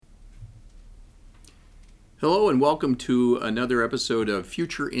Hello and welcome to another episode of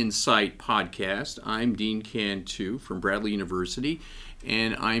Future Insight Podcast. I'm Dean Cantu from Bradley University,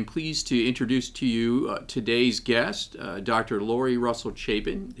 and I'm pleased to introduce to you today's guest, Dr. Lori Russell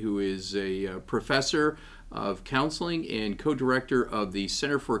Chapin, who is a professor of counseling and co-director of the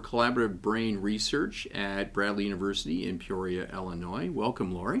Center for Collaborative Brain Research at Bradley University in Peoria, Illinois.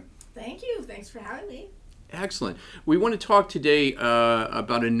 Welcome, Lori. Thank you. Thanks for having me. Excellent. We want to talk today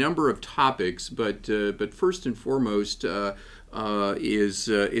about a number of topics, but first and foremost is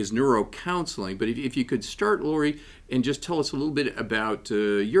neurocounseling. But if you could start, Lori, and just tell us a little bit about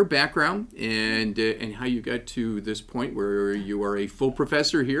your background and how you got to this point where you are a full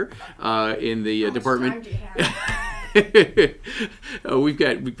professor here in the department. How much time do you have?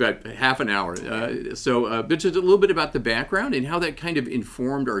 We've got half an hour. But just a little bit about the background and how that kind of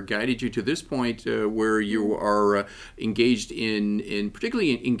informed or guided you to this point where you are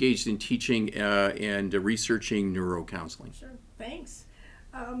particularly engaged in teaching and researching neurocounseling. Sure. Thanks.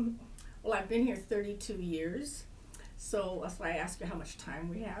 Well, I've been here 32 years, so that's why I asked you how much time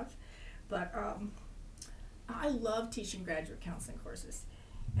we have. But I love teaching graduate counseling courses,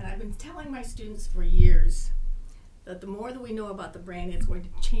 and I've been telling my students for years that the more that we know about the brain, it's going to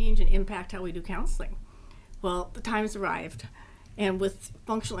change and impact how we do counseling. Well, the time's arrived, and with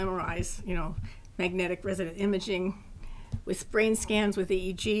functional MRIs, magnetic resonant imaging, with brain scans, with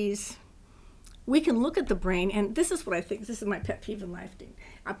EEGs, we can look at the brain, and this is what I think, this is my pet peeve in life, Dean.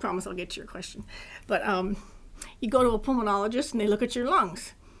 I promise I'll get to your question. But you go to a pulmonologist and they look at your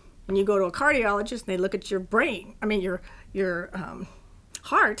lungs. And you go to a cardiologist and they look at your your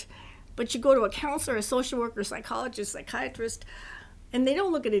heart. But you go to a counselor, a social worker, psychologist, psychiatrist, and they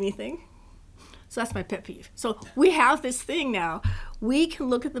don't look at anything. So that's my pet peeve. So we have this thing now. We can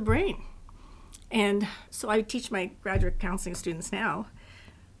look at the brain. And so I teach my graduate counseling students now.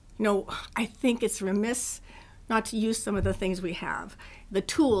 I think it's remiss not to use some of the things we have, the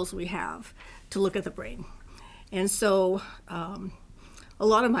tools we have to look at the brain. And so a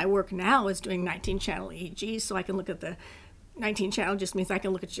lot of my work now is doing 19-channel EEGs, so I can look at the 19-channel just means I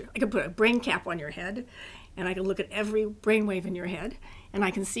can put a brain cap on your head, and I can look at every brainwave in your head, and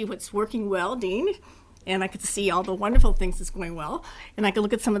I can see what's working well, Dean, and I can see all the wonderful things that's going well, and I can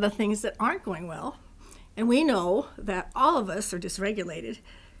look at some of the things that aren't going well. And we know that all of us are dysregulated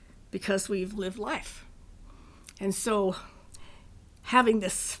because we've lived life. And so having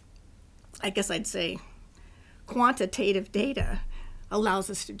this, I guess I'd say, quantitative data allows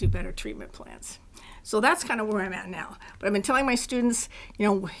us to do better treatment plans. So that's kind of where I'm at now. But I've been telling my students,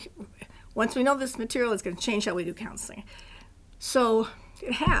 once we know this material, it's going to change how we do counseling. So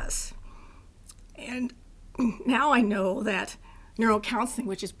it has. And now I know that neurocounseling,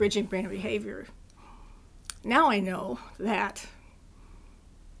 which is bridging brain and behavior, now I know that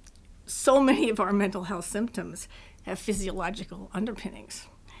so many of our mental health symptoms have physiological underpinnings.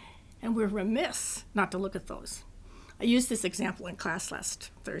 And we're remiss not to look at those. I used this example in class last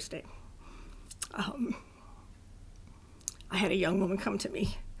Thursday. I had a young woman come to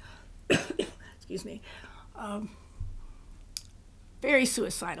me, excuse me, very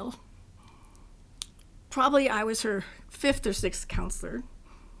suicidal. Probably I was her 5th or 6th counselor,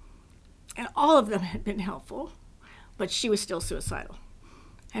 and all of them had been helpful, but she was still suicidal.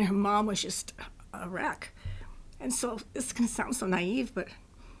 And her mom was just a wreck. And so this is going to sound so naive, but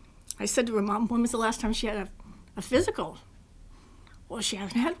I said to her mom, when was the last time she had a physical? Well, she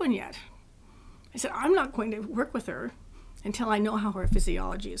hasn't had one yet. I said, I'm not going to work with her until I know how her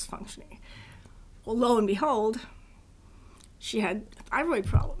physiology is functioning. Well, lo and behold, she had thyroid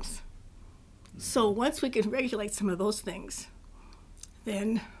problems. So once we can regulate some of those things,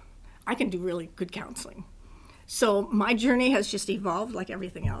 then I can do really good counseling. So my journey has just evolved like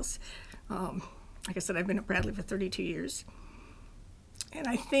everything else. Like I said, I've been at Bradley for 32 years. And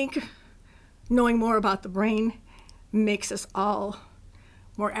I think knowing more about the brain makes us all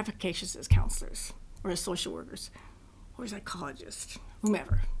more efficacious as counselors or as social workers or psychologists,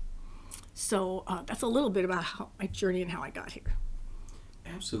 whomever. So that's a little bit about my journey and how I got here.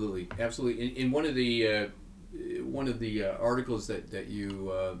 Absolutely. In one of the articles that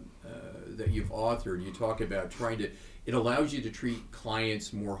you've authored, you talk about it allows you to treat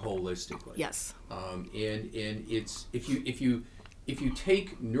clients more holistically. Yes. And it's if you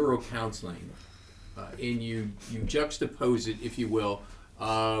take neurocounseling and you juxtapose it, if you will,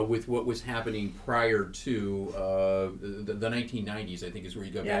 with what was happening prior to the 1990s, I think is where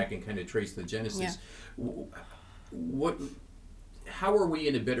you go back and kind of trace the genesis. Yeah. How are we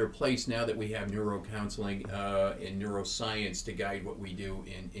in a better place now that we have neurocounseling and neuroscience to guide what we do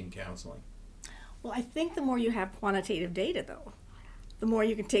in counseling? Well, I think the more you have quantitative data, though, the more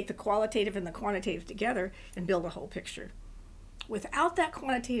you can take the qualitative and the quantitative together and build a whole picture. Without that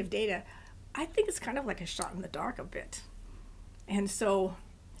quantitative data, I think it's kind of like a shot in the dark a bit. And so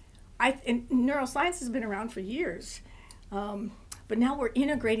and neuroscience has been around for years, but now we're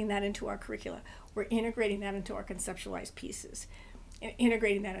integrating that into our curricula. We're integrating that into our conceptualized pieces, and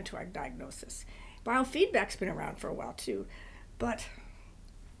integrating that into our diagnosis. Biofeedback's been around for a while too, but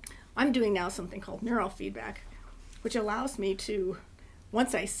I'm doing now something called neurofeedback, which allows me to,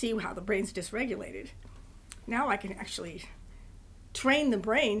 once I see how the brain's dysregulated, now I can actually train the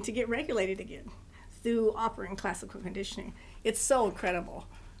brain to get regulated again through operant classical conditioning. It's so incredible.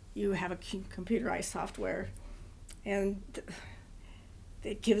 You have a computerized software, and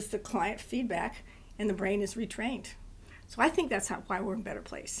it gives the client feedback, and the brain is retrained. So I think that's why we're in a better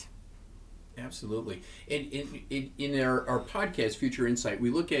place. Absolutely. And in our podcast, Future Insight, we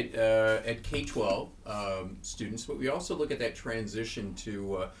look at K-12 students, but we also look at that transition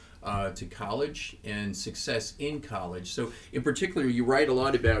to college and success in college. So in particular, you write a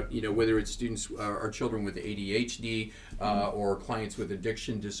lot about, whether it's students or children with ADHD or clients with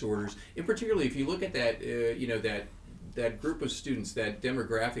addiction disorders. In particular, if you look at that, that group of students, that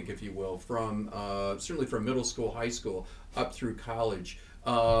demographic, if you will, from certainly from middle school, high school, up through college,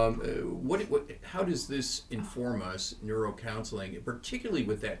 how does this inform us, neurocounseling, particularly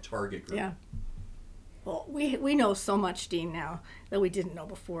with that target group? Yeah. Well, we know so much, Dean, now that we didn't know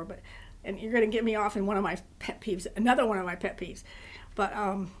before. And you're going to get me off in one of my pet peeves, another one of my pet peeves. But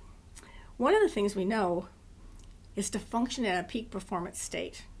one of the things we know is to function at a peak performance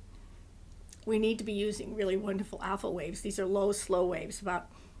state, we need to be using really wonderful alpha waves. These are low, slow waves, about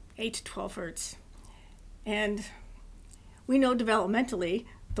 8 to 12 hertz. And we know developmentally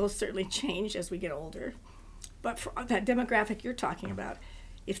those certainly change as we get older. But for that demographic you're talking about,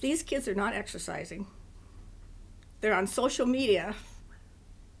 if these kids are not exercising, they're on social media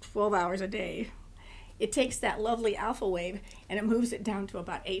 12 hours a day, it takes that lovely alpha wave and it moves it down to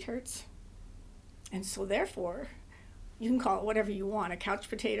about 8 hertz. And so therefore, you can call it whatever you want, a couch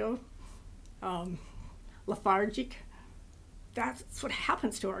potato, lethargic. That's what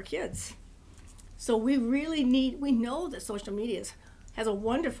happens to our kids. So we know that social media has a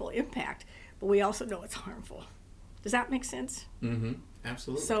wonderful impact, but we also know it's harmful. Does that make sense? Mm-hmm.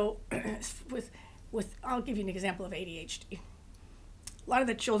 Absolutely. So I'll give you an example of ADHD. A lot of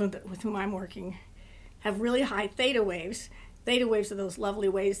the children with whom I'm working have really high theta waves. Theta waves are those lovely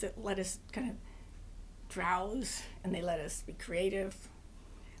waves that let us kind of drowse and they let us be creative.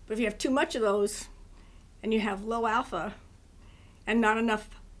 But if you have too much of those and you have low alpha and not enough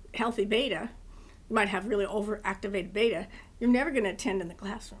healthy beta, you might have really overactivated beta, you're never going to attend in the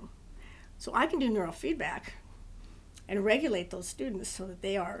classroom. So I can do neurofeedback and regulate those students so that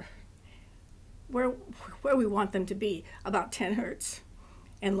they are where we want them to be, about 10 hertz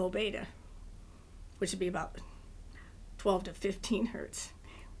and low beta, which would be about 12 to 15 hertz.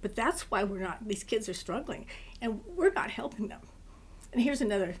 But that's why these kids are struggling, and we're not helping them. And here's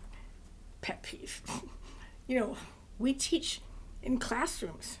another pet peeve. We teach in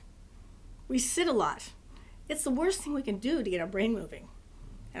classrooms. We sit a lot. It's the worst thing we can do to get our brain moving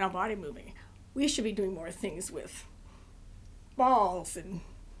and our body moving. We should be doing more things with balls and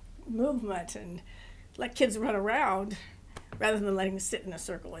movement and let kids run around rather than letting them sit in a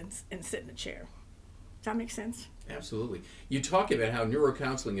circle and sit in a chair. Does that make sense? Absolutely. You talk about how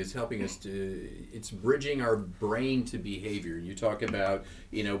neurocounseling is helping us it's bridging our brain to behavior. You talk about,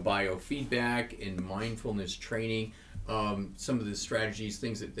 biofeedback and mindfulness training, some of the strategies,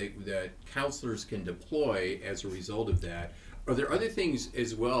 things that counselors can deploy as a result of that. Are there other things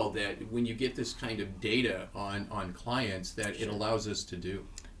as well that when you get this kind of data on clients that it allows us to do?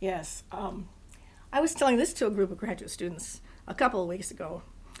 Yes. I was telling this to a group of graduate students a couple of weeks ago.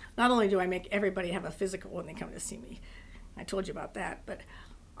 Not only do I make everybody have a physical when they come to see me, I told you about that, but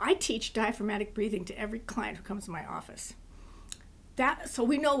I teach diaphragmatic breathing to every client who comes to my office. So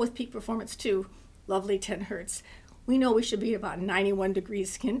we know with peak performance 2, lovely 10 hertz, we know we should be about 91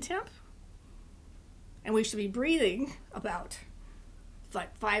 degrees skin temp, and we should be breathing about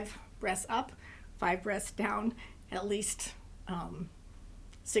 5 breaths up, 5 breaths down, at least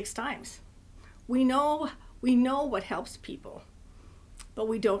 6 times. We know what helps people, but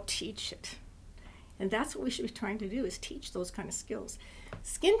we don't teach it. And that's what we should be trying to do, is teach those kind of skills.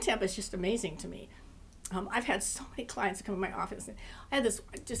 Skin temp is just amazing to me. I've had so many clients come in my office, and I had this,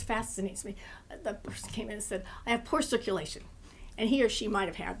 it just fascinates me. The person came in and said, I have poor circulation. And he or she might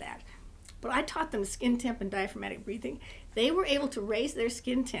have had that. But I taught them skin temp and diaphragmatic breathing. They were able to raise their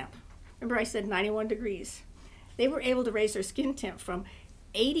skin temp. Remember I said 91 degrees. They were able to raise their skin temp from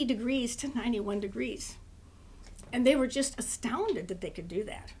 80 degrees to 91 degrees. And they were just astounded that they could do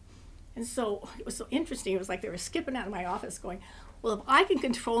that. And so it was so interesting. It was like they were skipping out of my office going, well, if I can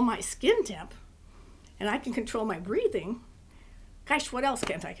control my skin temp and I can control my breathing, gosh, what else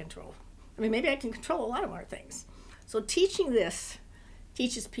can't I control? I mean, maybe I can control a lot of more things. So teaching this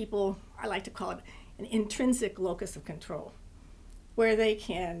teaches people, I like to call it an intrinsic locus of control, where they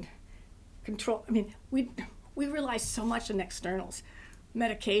can control. I mean, we rely so much on externals,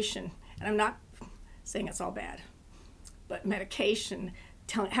 medication, and I'm not saying it's all bad, but medication,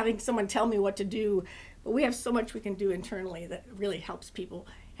 having someone tell me what to do, but we have so much we can do internally that really helps people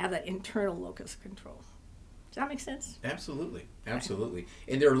have that internal locus of control. Does that make sense? Absolutely, absolutely.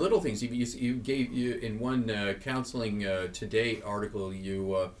 And there are little things. You gave in one Counseling Today article.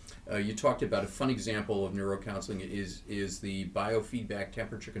 You talked about a fun example of neurocounseling is the biofeedback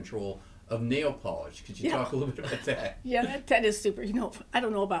temperature control of nail polish. Could you talk a little bit about that? Yeah, that is super. You know, I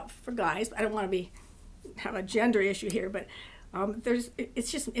don't know about for guys, but I don't want to have a gender issue here, but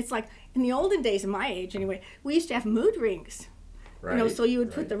it's like in the olden days, in my age anyway, we used to have mood rings. Right, you know, so you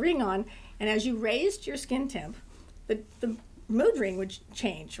would put the ring on, and as you raised your skin temp, the mood ring would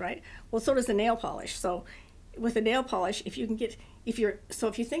change, right? Well, so does the nail polish. So with the nail polish, if you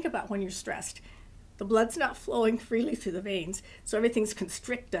think about when you're stressed, the blood's not flowing freely through the veins, so everything's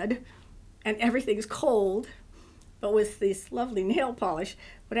constricted and everything's cold. But with this lovely nail polish,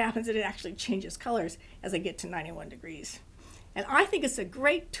 what happens is it actually changes colors as I get to 91 degrees. And I think it's a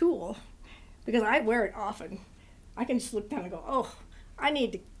great tool because I wear it often. I can just look down and go, oh, I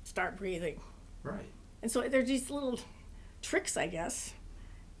need to start breathing. Right. And so there's these little tricks, I guess,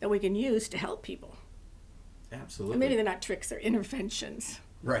 that we can use to help people. Absolutely. And maybe they're not tricks, they're interventions.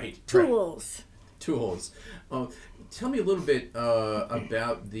 Right. Tools. Right. Tools. Tell me a little bit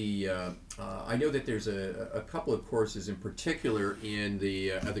about the. I know that there's a couple of courses in particular in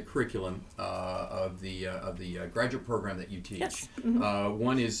the curriculum of the graduate program that you teach. Yes. Mm-hmm.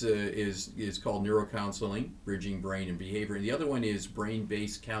 One is called Neurocounseling, Bridging Brain and Behavior, and the other one is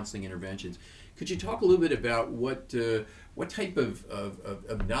Brain-Based Counseling Interventions. Could you talk a little bit about what type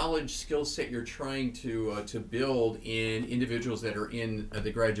of knowledge, skill set you're trying to build in individuals that are in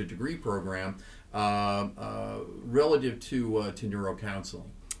the graduate degree program relative to neurocounseling?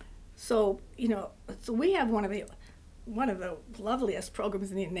 So we have one of the loveliest programs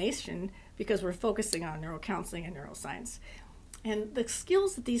in the nation because we're focusing on neurocounseling and neuroscience, and the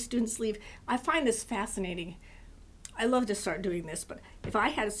skills that these students leave. I find this fascinating. I love to start doing this, but if I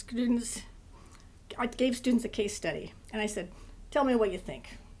had students. I gave students a case study, and I said, tell me what you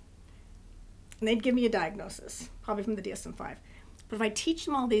think. And they'd give me a diagnosis, probably from the DSM-5. But if I teach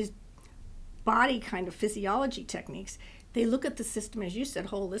them all these body kind of physiology techniques, they look at the system, as you said,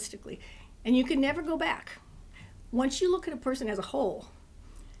 holistically. And you can never go back. Once you look at a person as a whole,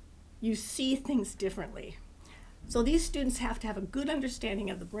 you see things differently. So these students have to have a good understanding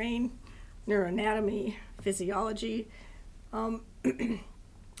of the brain, neuroanatomy, physiology. I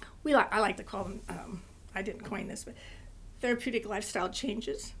like to call them, I didn't coin this, but therapeutic lifestyle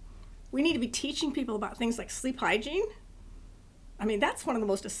changes. We need to be teaching people about things like sleep hygiene. I mean, that's one of the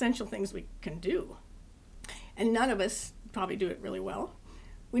most essential things we can do. And none of us probably do it really well.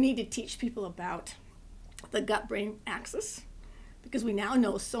 We need to teach people about the gut-brain axis because we now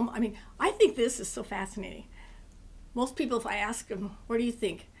know I think this is so fascinating. Most people, if I ask them, where do you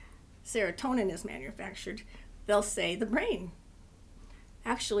think serotonin is manufactured, they'll say the brain.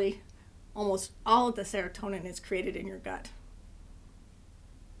 Actually, almost all of the serotonin is created in your gut.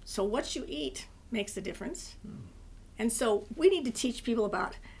 So what you eat makes a difference. And so we need to teach people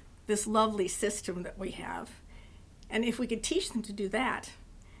about this lovely system that we have. And if we could teach them to do that,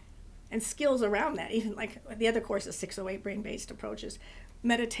 and skills around that, even like the other course is 608 brain-based approaches,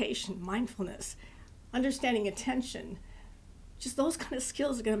 meditation, mindfulness, understanding attention, just those kind of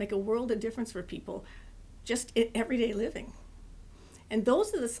skills are going to make a world of difference for people just in everyday living. And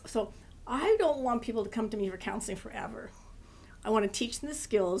so I don't want people to come to me for counseling forever. I want to teach them the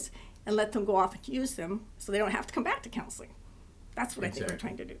skills and let them go off and use them so they don't have to come back to counseling. That's what I think we're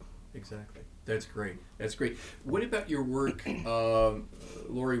trying to do. Exactly. That's great. That's great. What about your work,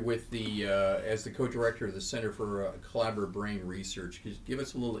 Lori, with as the co-director of the Center for Collaborative Brain Research? Could you give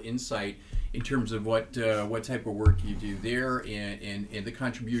us a little insight in terms of what type of work you do there and the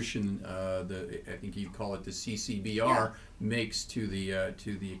contribution I think you call it the CCBR makes to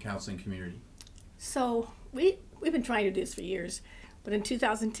the counseling community? So we've been trying to do this for years, but in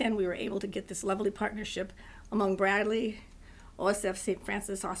 2010 we were able to get this lovely partnership among Bradley, OSF St.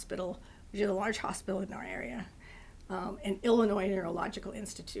 Francis Hospital, which is a large hospital in our area, and Illinois Neurological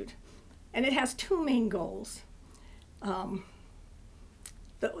Institute. And it has two main goals.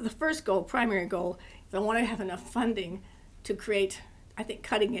 the first goal, primary goal, is I want to have enough funding to create, I think,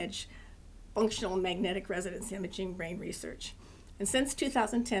 cutting edge functional magnetic resonance imaging brain research. And since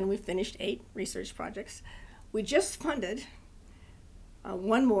 2010, we've finished 8 research projects. We just funded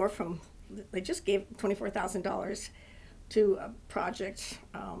one more they just gave $24,000 to a project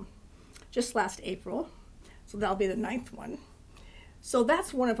just last April. So that'll be the 9th one. So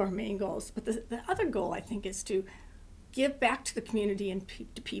that's one of our main goals. But the other goal, I think, is to give back to the community and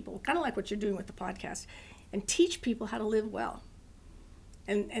to people, kind of like what you're doing with the podcast, and teach people how to live well.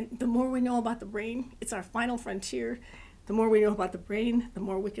 And the more we know about the brain, it's our final frontier. The more we know about the brain, the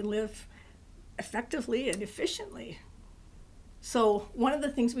more we can live effectively and efficiently. So one of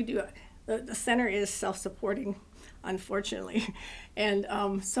the things we do, the center is self-supporting, unfortunately. And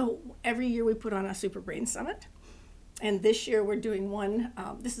so every year we put on a Super Brain Summit. And this year we're doing one,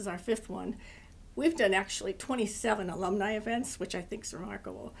 this is our 5th one. We've done actually 27 alumni events, which I think is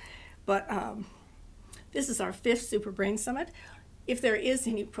remarkable. But this is our 5th Super Brain Summit. If there is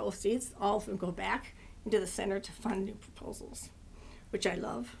any proceeds, all of them go back into the center to fund new proposals, which I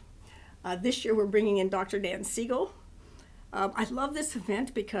love. This year we're bringing in Dr. Dan Siegel. I love this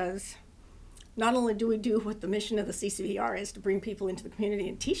event because not only do we do what the mission of the CCBR is, to bring people into the community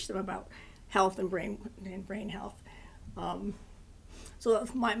and teach them about health and brain health. So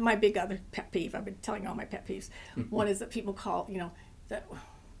that's my big other pet peeve. I've been telling all my pet peeves. One is that people call, that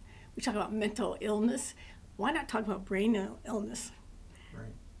we talk about mental illness. Why not talk about brain illness?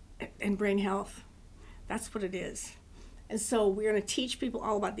 Right. And brain health? That's what it is. And so we're going to teach people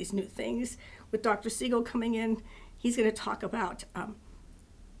all about these new things. With Dr. Siegel coming in, he's going to talk about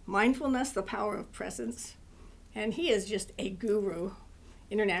mindfulness, the power of presence. And he is just a guru,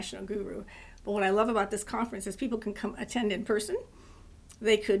 international guru. But what I love about this conference is people can come attend in person.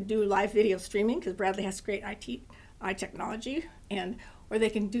 They could do live video streaming because Bradley has great eye technology, or they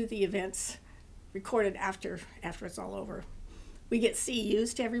can do the events recorded after it's all over. We get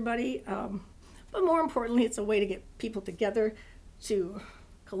CEUs to everybody, but more importantly, it's a way to get people together to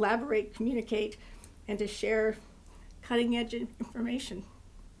collaborate, communicate, and to share cutting-edge information.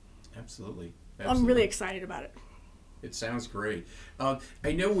 Absolutely. I'm really excited about it. It sounds great.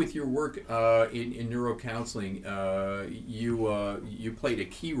 I know with your work in neurocounseling, you played a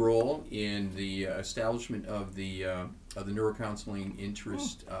key role in the establishment of the Neurocounseling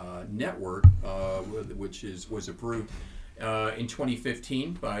Interest Network, which was approved in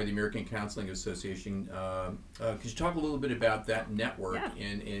 2015 by the American Counseling Association. Could you talk a little bit about that network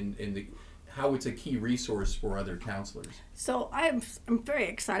and how it's a key resource for other counselors? So I'm very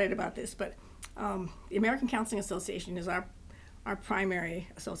excited about this, but the American Counseling Association is our primary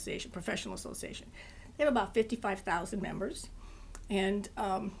association, professional association. They have about 55,000 members, and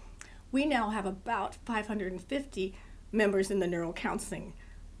we now have about 550 members in the neurocounseling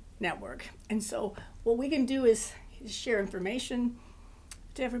network. And so what we can do is share information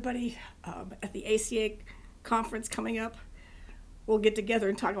to everybody. At the ACA conference coming up, we'll get together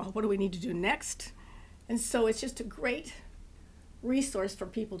and talk about what do we need to do next. And so it's just a great resource for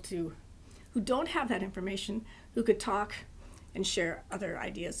people who don't have that information, who could talk and share other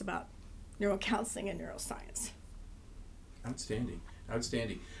ideas about neurocounseling and neuroscience. Outstanding.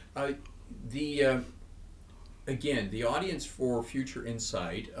 Again, the audience for Future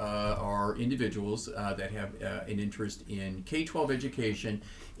Insight are individuals that have an interest in K-12 education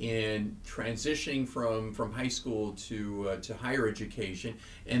and transitioning from high school to higher education,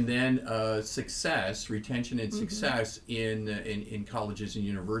 and then retention and success in colleges and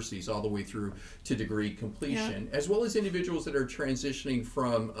universities all the way through to degree completion, as well as individuals that are transitioning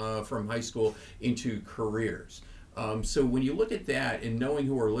from high school into careers. So when you look at that and knowing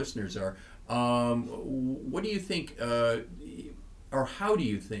who our listeners are, what do you think, or how do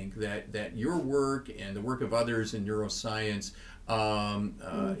you think that your work and the work of others in neuroscience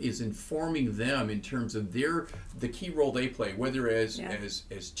is informing them in terms of the key role they play, whether as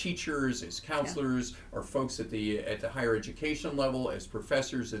teachers, as counselors, or folks at the higher education level, as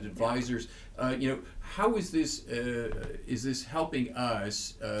professors, as advisors? How is this helping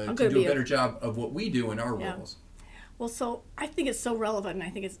us to do a better job of what we do in our roles? Well, so I think it's so relevant, and I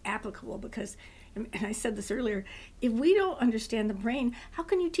think it's applicable because, and I said this earlier, if we don't understand the brain, how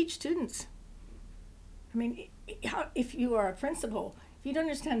can you teach students? I mean, if you are a principal, if you don't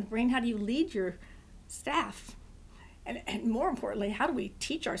understand the brain, how do you lead your staff? And more importantly, how do we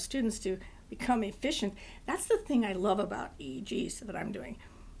teach our students to become efficient? That's the thing I love about EEGs that I'm doing.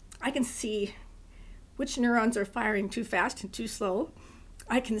 I can see which neurons are firing too fast and too slow.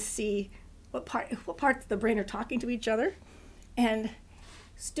 I can see what parts of the brain are talking to each other. And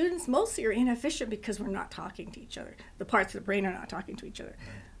students mostly are inefficient because we're not talking to each other. The parts of the brain are not talking to each other.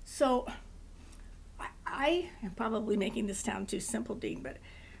 So I am probably making this sound too simple, Dean, but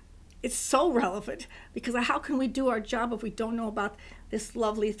it's so relevant because how can we do our job if we don't know about this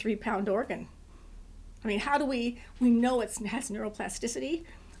lovely 3-pound organ? I mean, how do we know it has neuroplasticity?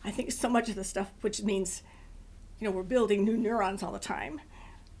 I think so much of the stuff, which means, we're building new neurons all the time.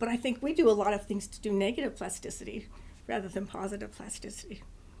 But I think we do a lot of things to do negative plasticity rather than positive plasticity.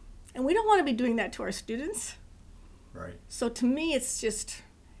 And we don't want to be doing that to our students. Right. So to me, it's just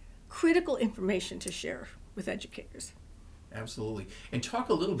critical information to share with educators. Absolutely. And talk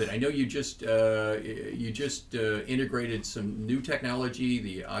a little bit. I know you just integrated some new technology,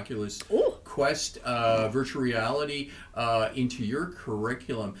 the Oculus Quest virtual reality, into your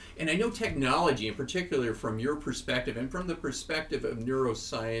curriculum. And I know technology, in particular, from your perspective and from the perspective of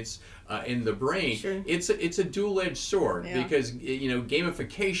neuroscience in the brain, Sure. it's a dual-edged sword because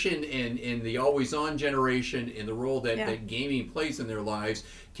gamification and the always-on generation and the role that gaming plays in their lives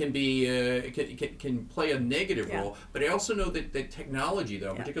can be can play a negative role. But I also know that technology,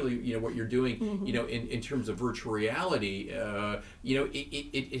 though, particularly what you're doing, in terms of virtual reality,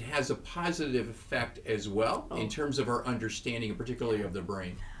 it has a positive effect as well in terms of our understanding, particularly of the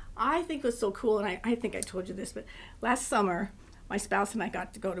brain. I think what's so cool, and I think I told you this, but last summer, my spouse and I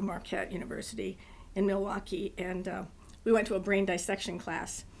got to go to Marquette University in Milwaukee, and we went to a brain dissection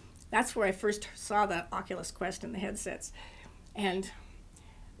class. That's where I first saw the Oculus Quest and the headsets. And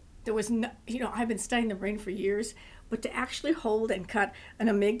there was no, I've been studying the brain for years, but to actually hold and cut an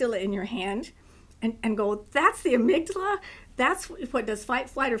amygdala in your hand and go, that's the amygdala? That's what does fight,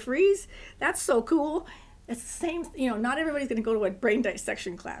 flight, or freeze? That's so cool. It's the same, not everybody's going to go to a brain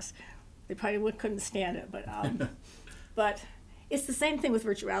dissection class. They probably couldn't stand it, but it's the same thing with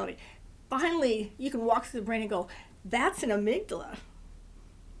virtuality. Finally, you can walk through the brain and go, that's an amygdala.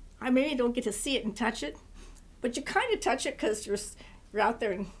 I maybe don't get to see it and touch it, but you kind of touch it because you're out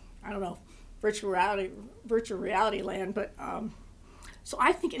there in, virtual reality land. But so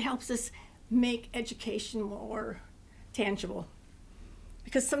I think it helps us make education more tangible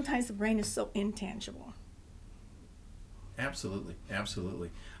because sometimes the brain is so intangible. Absolutely.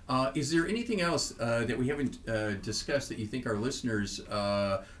 Is there anything else that we haven't discussed that you think our listeners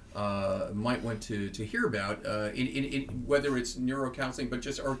might want to hear about, in whether it's neurocounseling, but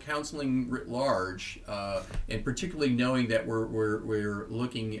just our counseling writ large, and particularly knowing that we're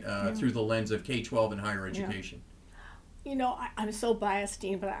looking through the lens of K-12 and higher education? I'm so biased,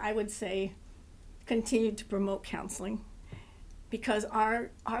 Dean, but I would say continue to promote counseling because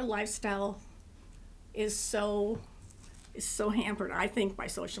our lifestyle is so hampered, I think, by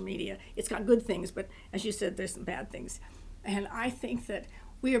social media. It's got good things, but as you said, there's some bad things. And I think that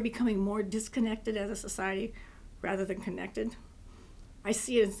we are becoming more disconnected as a society rather than connected. I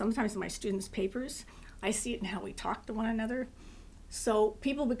see it sometimes in my students' papers. I see it in how we talk to one another. So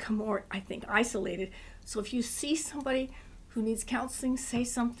people become more, I think, isolated. So if you see somebody who needs counseling, say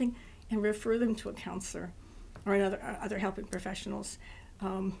something and refer them to a counselor or other helping professionals.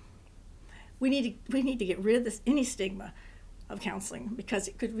 We need to get rid of any stigma of counseling because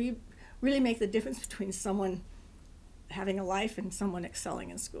it could really make the difference between someone having a life and someone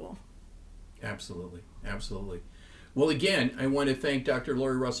excelling in school. Absolutely. Well, again, I want to thank Dr.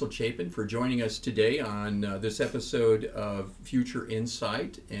 Lori Russell Chapin for joining us today on this episode of Future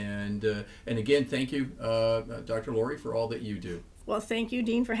Insight. And again, thank you, Dr. Lori, for all that you do. Well, thank you,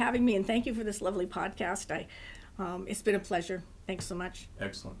 Dean, for having me, and thank you for this lovely podcast. It's been a pleasure. Thanks so much.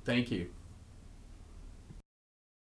 Excellent. Thank you.